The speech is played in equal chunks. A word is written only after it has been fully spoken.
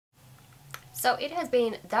So it has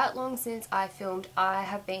been that long since I filmed. I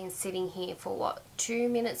have been sitting here for what, 2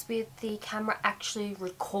 minutes with the camera actually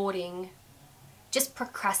recording, just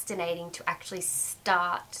procrastinating to actually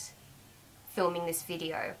start filming this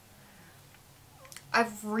video.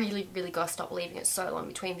 I've really got to stop leaving it so long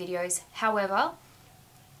between videos. However,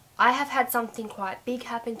 I have had something quite big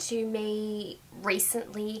happen to me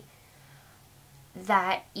recently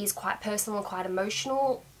that is quite personal and quite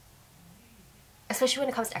emotional, especially when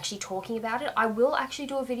it comes to actually talking about it. I will actually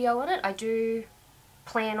do a video on it. I do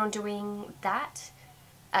plan on doing that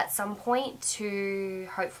at some point to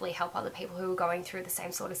hopefully help other people who are going through the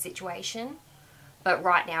same sort of situation. But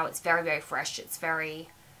right now it's very fresh. It's very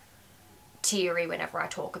teary whenever I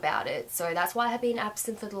talk about it. So that's why I have been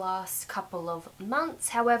absent for the last couple of months.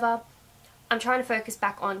 However, I'm trying to focus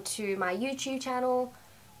back onto my YouTube channel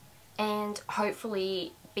and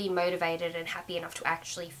hopefully be motivated and happy enough to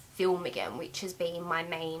actually film again, which has been my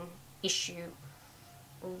main issue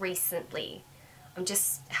recently. I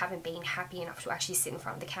just haven't been happy enough to actually sit in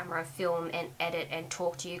front of the camera, film and edit and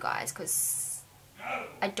talk to you guys, because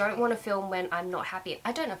I don't want to film when I'm not happy.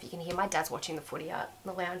 I don't know if you can hear, my dad's watching the footy out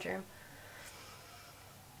in the lounge room.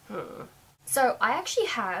 So I actually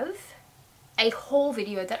have a haul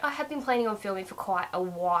video that I have been planning on filming for quite a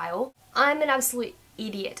while. I'm an absolute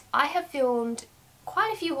idiot. I have filmed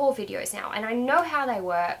quite a few haul videos now and I know how they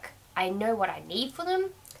work. I know what I need for them.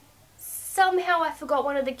 Somehow I forgot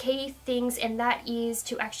one of the key things, and that is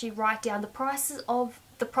to actually write down the prices of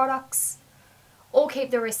the products or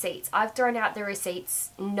keep the receipts. I've thrown out the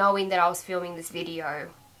receipts knowing that I was filming this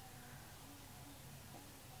video.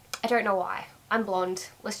 I don't know why. I'm blonde.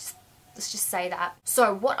 Let's just say that.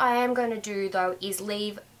 So what I am going to do though is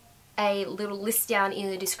leave a little list down in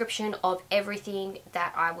the description of everything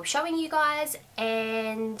that I will be showing you guys,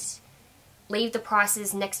 and leave the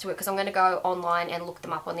prices next to it because I'm going to go online and look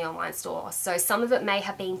them up on the online store. So some of it may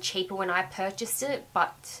have been cheaper when I purchased it,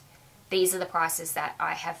 but these are the prices that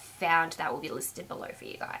I have found that will be listed below for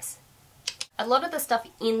you guys. A lot of the stuff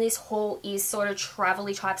in this haul is sort of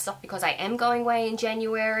travel-y type stuff because I am going away in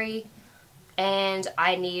January and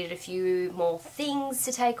I needed a few more things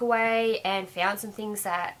to take away and found some things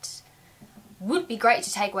that would be great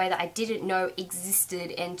to take away that I didn't know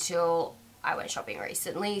existed until I went shopping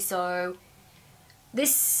recently. So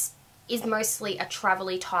this is mostly a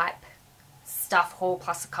travel-y type stuff haul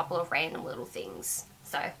plus a couple of random little things.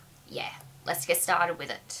 So yeah, let's get started with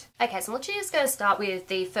it. Okay, so I'm literally just going to start with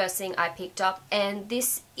the first thing I picked up, and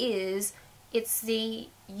this is, it's the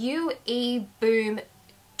UE Boom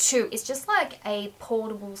 2. It's just like a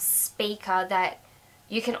portable speaker that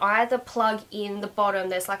you can either plug in the bottom,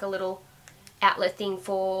 there's like a little outlet thing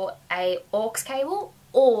for a aux cable,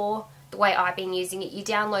 or the way I've been using it, you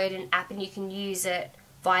download an app and you can use it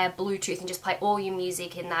via Bluetooth and just play all your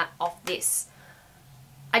music in that off this.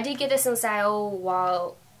 I did get this on sale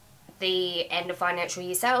while the end of financial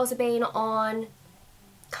year sales have been on.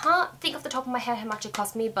 Can't think off the top of my head how much it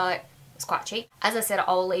cost me, but it's quite cheap. As I said,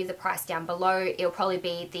 I'll leave the price down below. It'll probably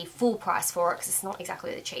be the full price for it because it's not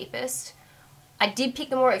exactly the cheapest. I did pick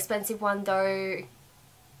the more expensive one though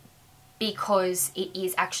because it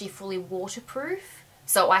is actually fully waterproof.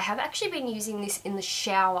 So I have actually been using this in the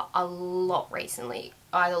shower a lot recently,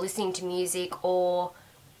 either listening to music or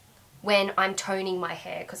when I'm toning my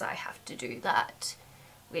hair, because I have to do that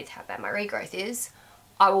with how bad my regrowth is.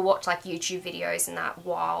 I will watch like YouTube videos and that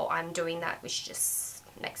while I'm doing that, which just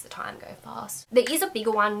makes the time go fast. There is a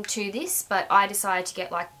bigger one to this, but I decided to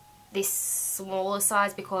get like this smaller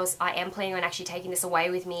size because I am planning on actually taking this away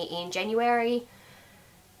with me in January.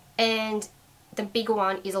 And the bigger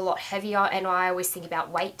one is a lot heavier, and I always think about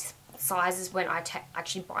weight sizes when I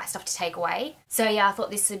actually buy stuff to take away. So yeah, I thought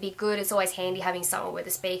this would be good. It's always handy having someone with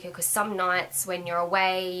a speaker because some nights when you're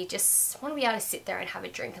away, you just want to be able to sit there and have a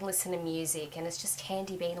drink and listen to music, and it's just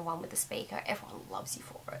handy being the one with the speaker. Everyone loves you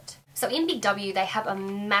for it. So in Big W, they have a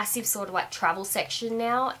massive sort of like travel section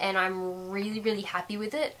now, and I'm really happy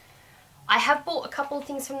with it. I have bought a couple of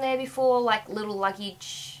things from there before, like little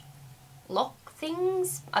luggage lock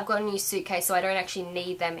things. I've got a new suitcase, so I don't actually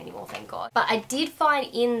need them anymore, thank God. But I did find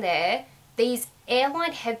in there these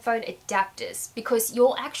airline headphone adapters, because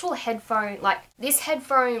your actual headphone, like this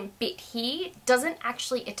headphone bit here, doesn't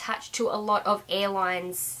actually attach to a lot of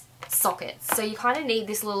airlines sockets. So you kind of need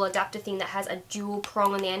this little adapter thing that has a dual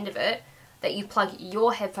prong on the end of it that you plug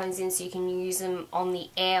your headphones in so you can use them on the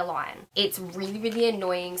airline. It's really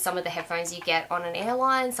annoying, some of the headphones you get on an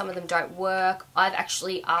airline, some of them don't work. I've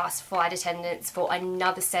actually asked flight attendants for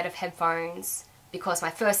another set of headphones because my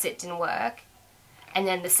first set didn't work, and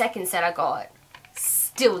then the second set I got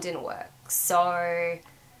still didn't work. So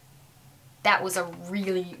that was a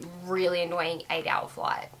really really annoying 8-hour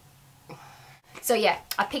flight. So yeah,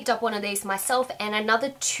 I picked up one of these myself and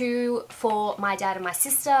another 2 for my dad and my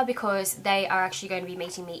sister because they are actually going to be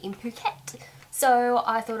meeting me in Phuket. So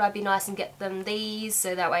I thought I'd be nice and get them these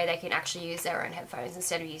so that way they can actually use their own headphones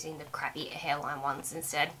instead of using the crappy hairline ones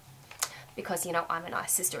instead. Because, you know, I'm a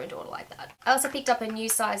nice sister and daughter like that. I also picked up a new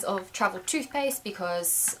size of travel toothpaste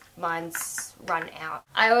because mine's run out.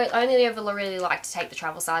 I only ever really like to take the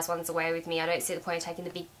travel size ones away with me. I don't see the point of taking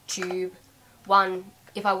the big tube. One,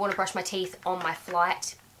 if I want to brush my teeth on my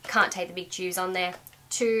flight, can't take the big tubes on there.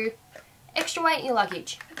 2, extra weight in your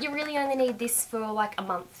luggage. You really only need this for like a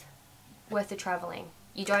month worth of travelling.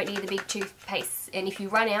 You don't need the big toothpaste, and if you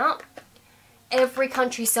run out, every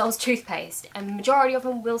country sells toothpaste and the majority of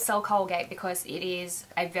them will sell Colgate because it is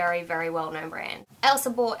a very, very well-known brand. I also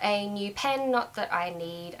bought a new pen, not that I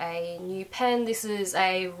need a new pen. This is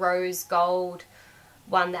a rose gold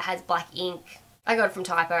one that has black ink. I got it from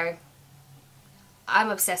Typo. I'm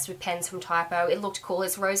obsessed with pens from Typo. It looked cool.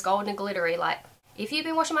 It's rose gold and glittery. Like, if you've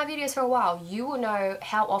been watching my videos for a while, you will know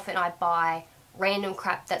how often I buy random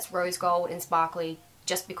crap that's rose gold and sparkly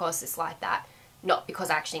just because it's like that, not because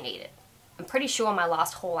I actually need it. I'm pretty sure my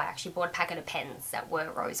last haul I actually bought a packet of pens that were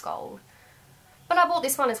rose gold. But I bought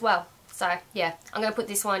this one as well. So yeah, I'm going to put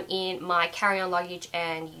this one in my carry-on luggage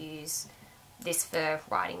and use this for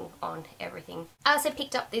writing on everything. I also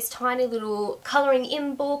picked up this tiny little colouring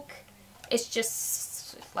in book. It's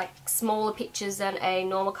just like smaller pictures than a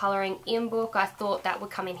normal colouring in book. I thought that would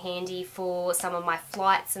come in handy for some of my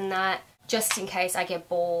flights and that, just in case I get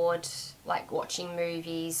bored like watching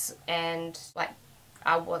movies, and like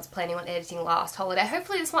I was planning on editing last holiday.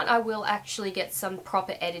 Hopefully this one I will actually get some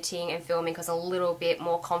proper editing and filming because I'm a little bit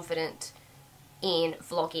more confident in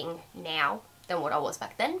vlogging now than what I was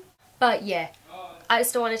back then. But yeah, I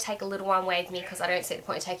just don't want to take a little one with me because I don't see the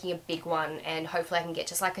point of taking a big one, and hopefully I can get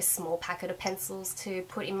just like a small packet of pencils to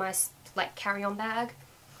put in my like carry-on bag.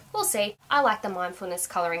 We'll see. I like the mindfulness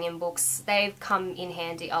colouring in books. They've come in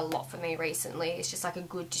handy a lot for me recently. It's just like a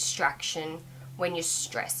good distraction when you're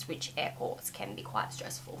stressed, which airports can be quite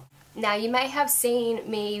stressful. Now you may have seen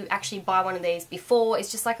me actually buy one of these before.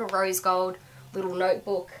 It's just like a rose gold little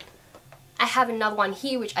notebook. I have another one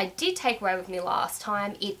here which I did take away with me last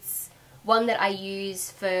time. It's one that I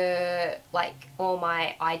use for like all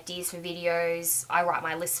my ideas for videos. I write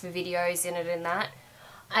my lists for videos in it and that.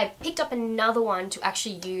 I picked up another one to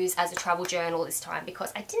actually use as a travel journal this time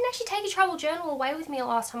because I didn't actually take a travel journal away with me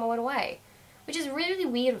last time I went away, which is really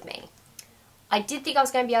weird of me. I did think I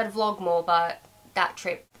was going to be able to vlog more, but that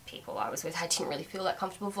trip, people I was with, I didn't really feel that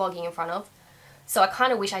comfortable vlogging in front of. So I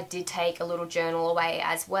kind of wish I did take a little journal away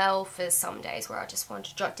as well for some days where I just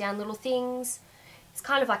wanted to jot down little things. It's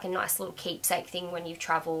kind of like a nice little keepsake thing when you've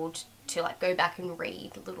travelled to like go back and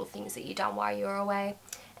read the little things that you've done while you were away.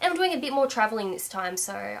 And I'm doing a bit more travelling this time,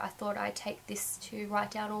 so I thought I'd take this to write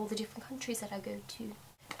down all the different countries that I go to.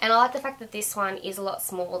 And I like the fact that this one is a lot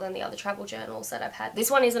smaller than the other travel journals that I've had. This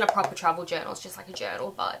one isn't a proper travel journal, it's just like a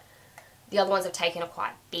journal, but the other ones I've taken are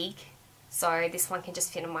quite big. So this one can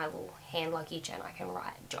just fit in my little hand luggage and I can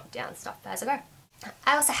write and jot down stuff as I go.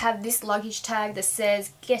 I also have this luggage tag that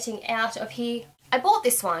says getting out of here. I bought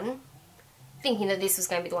this one thinking that this was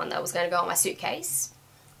going to be the one that was going to go on my suitcase.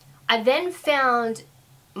 I then found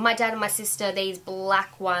my dad and my sister these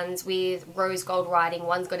black ones with rose gold writing.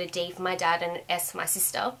 One's got a D for my dad and an S for my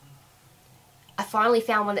sister. I finally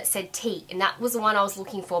found one that said T, and that was the one I was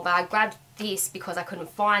looking for, but I grabbed this because I couldn't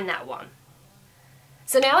find that one.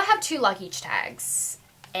 So now I have 2 luggage tags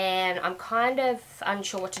and I'm kind of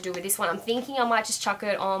unsure what to do with this one. I'm thinking I might just chuck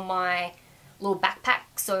it on my little backpack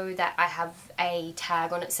so that I have a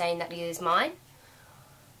tag on it saying that it is mine.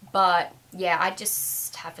 But yeah, I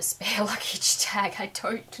just have a spare luggage tag. I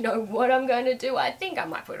don't know what I'm going to do. I think I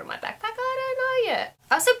might put it in my backpack. I don't know yet.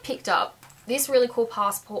 I also picked up this really cool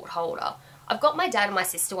passport holder. I've got my dad and my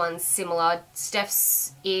sister ones similar.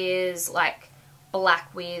 Steph's is like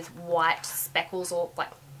black with white speckles or like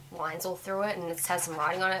lines all through it, and it has some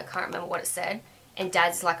writing on it. I can't remember what it said. And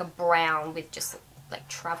dad's is like a brown with just like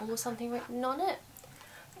travel or something written on it.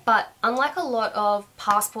 But unlike a lot of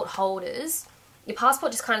passport holders, your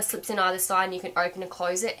passport just kind of slips in either side and you can open and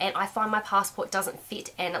close it, and I find my passport doesn't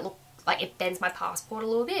fit and it looks like it bends my passport a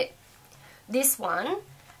little bit. This one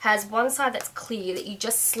has one side that's clear that you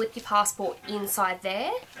just slip your passport inside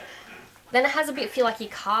there. Then it has a bit feel like your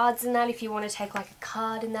cards in that if you want to take like a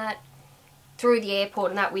card in that through the airport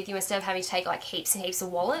and that with you instead of having to take like heaps and heaps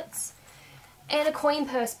of wallets. And a coin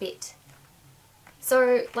purse bit.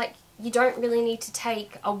 So like you don't really need to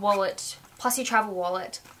take a wallet plus your travel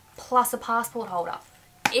wallet plus a passport holder.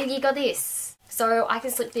 You got this. So I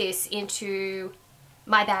can slip this into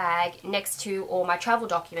my bag next to all my travel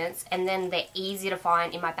documents, and then they're easy to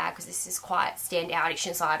find in my bag because this is quite stand-outish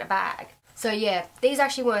inside a bag. So yeah, these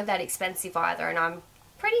actually weren't that expensive either, and I'm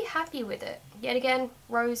pretty happy with it. Yet again,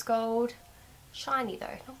 rose gold. Shiny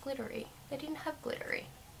though, not glittery. They didn't have glittery.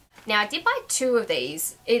 Now I did buy 2 of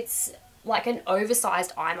these. It's like an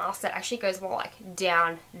oversized eye mask that actually goes more like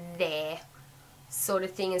down there sort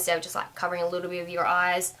of thing instead of just like covering a little bit of your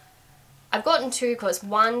eyes. I've gotten 2 because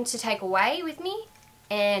one to take away with me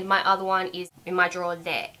and my other one is in my drawer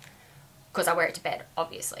there because I wear it to bed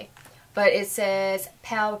obviously. But it says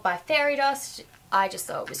powered by fairy dust. I just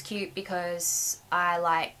thought it was cute because I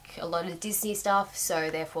like a lot of Disney stuff,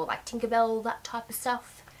 so therefore like Tinkerbell, that type of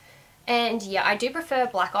stuff. And yeah, I do prefer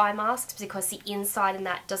black eye masks because the inside in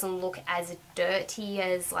that doesn't look as dirty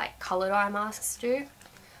as like coloured eye masks do.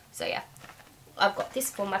 So yeah, I've got this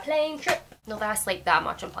for my plane trip. Not that I sleep that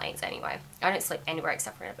much on planes anyway. I don't sleep anywhere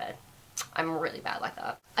except for in a bed. I'm really bad like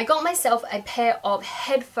that. I got myself a pair of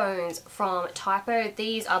headphones from Typo.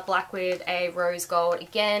 These are black with a rose gold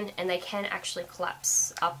again, and they can actually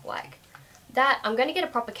collapse up like that. I'm going to get a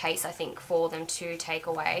proper case, I think, for them to take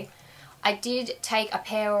away. I did take a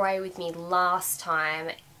pair away with me last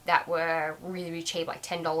time that were really, really cheap, like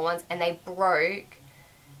 $10 ones, and they broke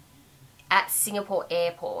at Singapore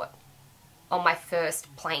airport on my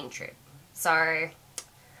first plane trip. So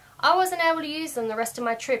I wasn't able to use them the rest of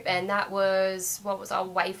my trip, and that was, what was I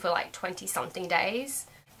away for like 20 something days.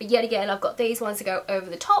 But yet again, I've got these ones to go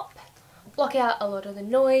over the top, block out a lot of the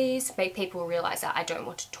noise, make people realise that I don't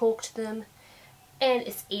want to talk to them, and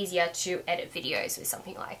it's easier to edit videos with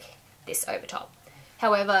something like this over top.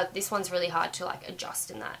 However, this one's really hard to like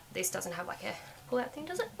adjust in that this doesn't have like a pull out thing,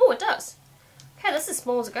 does it? Oh, it does. Okay, that's as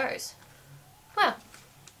small as it goes. Wow.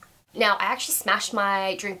 Now, I actually smashed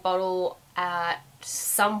my drink bottle at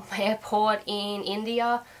some airport in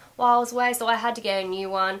India while I was away, so I had to get a new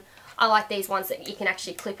one. I like these ones that you can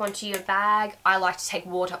actually clip onto your bag. I like to take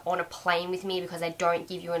water on a plane with me because they don't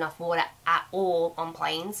give you enough water at all on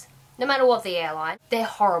planes. No matter what the airline. They're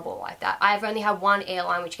horrible like that. I've only had one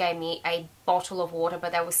airline which gave me a bottle of water,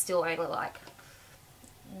 but they were still only like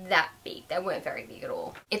that big. They weren't very big at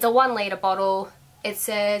all. It's a 1 litre bottle. It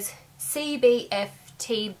says CBFTBH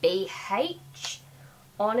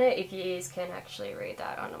on it, if you can actually read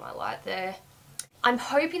that under my light there. I'm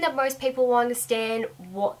hoping that most people will understand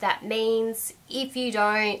what that means. If you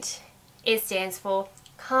don't, it stands for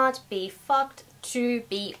can't be fucked to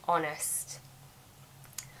be honest.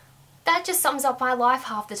 That just sums up my life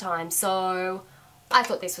half the time, so I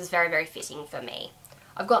thought this was very, very fitting for me.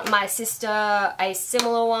 I've got my sister a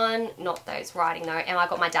similar one, not those writing though, and I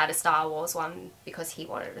got my dad a Star Wars one because he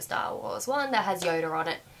wanted a Star Wars one that has Yoda on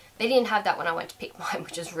it. They didn't have that when I went to pick mine,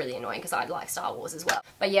 which is really annoying because I like Star Wars as well.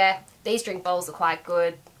 But yeah, these drink bowls are quite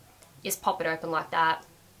good. Just pop it open like that,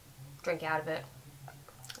 drink out of it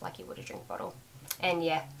like you would a drink bottle. And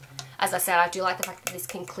yeah, as I said, I do like the fact that this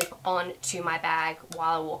can clip on to my bag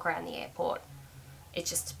while I walk around the airport.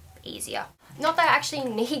 It's just easier. Not that I actually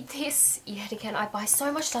need this. Yet again, I buy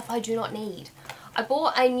so much stuff I do not need. I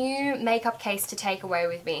bought a new makeup case to take away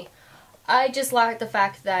with me. I just like the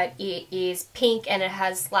fact that it is pink and it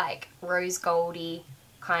has like rose goldy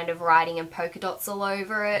kind of writing and polka dots all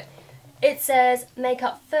over it. It says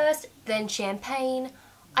makeup first, then champagne.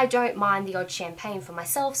 I don't mind the odd champagne for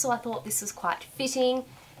myself, so I thought this was quite fitting.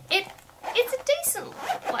 It's a decent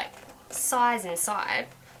like size inside,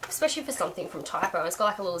 especially for something from Typo. It's got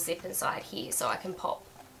like a little zip inside here so I can pop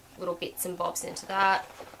little bits and bobs into that.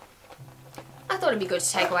 I thought it'd be good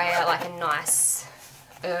to take away like a nice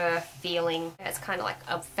feeling. It's kind of like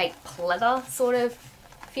a fake pleather sort of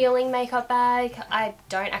feeling makeup bag. I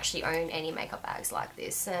don't actually own any makeup bags like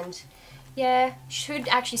this, and yeah, should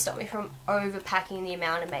actually stop me from overpacking the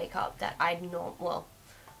amount of makeup that I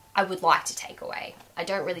would like to take away. I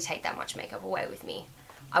don't really take that much makeup away with me.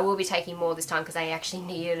 I will be taking more this time because I actually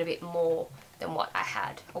needed a bit more than what I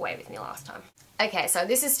had away with me last time. Okay, so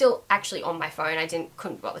this is still actually on my phone. I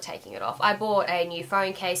couldn't bother taking it off. I bought a new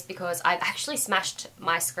phone case because I've actually smashed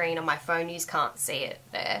my screen on my phone. You can't see it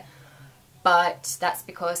there. But that's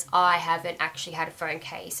because I haven't actually had a phone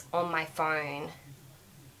case on my phone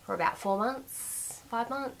for about 4 months, 5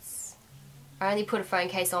 months. I only put a phone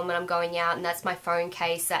case on when I'm going out, and that's my phone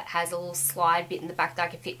case that has a little slide bit in the back that I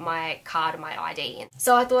can fit my card and my ID in.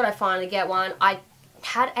 So I thought I'd finally get one. I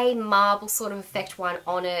had a marble sort of effect one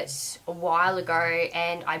on it a while ago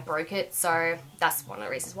and I broke it, so that's one of the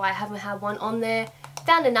reasons why I haven't had one on there.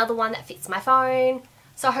 Found another one that fits my phone,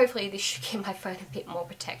 so hopefully this should give my phone a bit more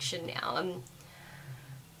protection now.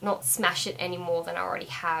 Not smash it any more than I already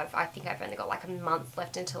have. I think I've only got like a month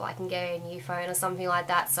left until I can get a new phone or something like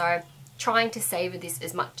that, so trying to savor this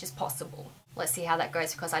as much as possible. Let's see how that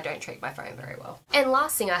goes because I don't treat my phone very well. And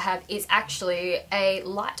last thing I have is actually a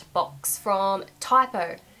light box from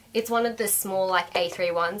Typo. It's one of the small like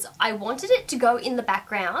A3 ones. I wanted it to go in the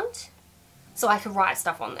background so I could write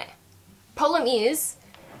stuff on there. Problem is,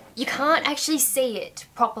 you can't actually see it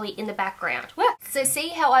properly in the background. So see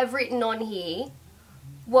how I've written on here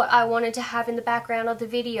what I wanted to have in the background of the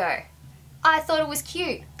video. I thought it was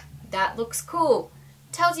cute. That looks cool.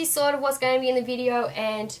 Tells you sort of what's going to be in the video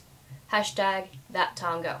and hashtag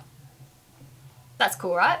thattahngirl. That's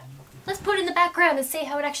cool, right? Let's put it in the background and see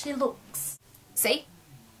how it actually looks. See?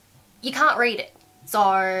 You can't read it. So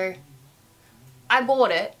I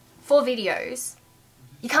bought it for videos.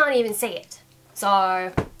 You can't even see it. So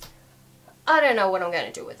I don't know what I'm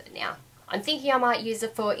going to do with it now. I'm thinking I might use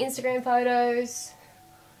it for Instagram photos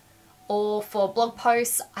or for blog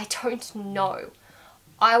posts. I don't know.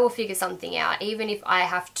 I will figure something out, even if I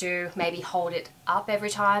have to maybe hold it up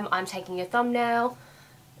every time I'm taking a thumbnail.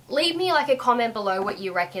 Leave me like a comment below what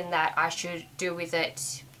you reckon that I should do with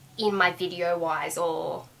it in my video wise,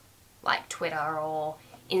 or like Twitter or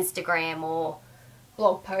Instagram or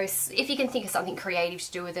blog posts. If you can think of something creative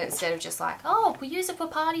to do with it instead of just like, oh, we use it for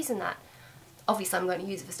parties and that. Obviously I'm going to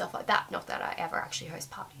use it for stuff like that, not that I ever actually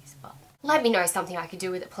host parties, but let me know something I could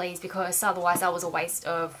do with it please, because otherwise that was a waste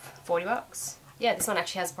of 40 bucks. Yeah, this one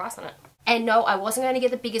actually has a price on it. And no, I wasn't going to get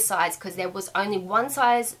the bigger size because there was only one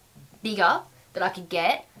size bigger that I could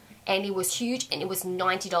get, and it was huge and it was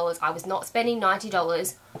 $90. I was not spending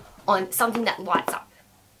 $90 on something that lights up.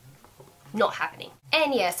 Not happening.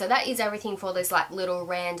 And yeah, so that is everything for this like little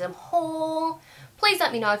random haul. Please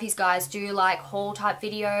let me know if you guys do like haul type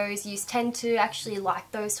videos. You tend to actually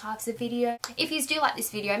like those types of videos. If you do like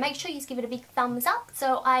this video, make sure you give it a big thumbs up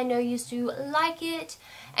so I know you do like it.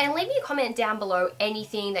 And leave me a comment down below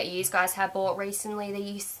anything that you guys have bought recently that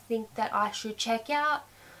you think that I should check out.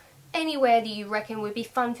 Anywhere that you reckon would be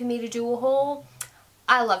fun for me to do a haul.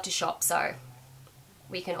 I love to shop, so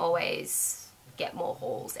we can always get more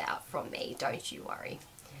hauls out from me, don't you worry.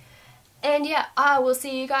 And yeah, I will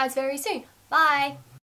see you guys very soon. Bye!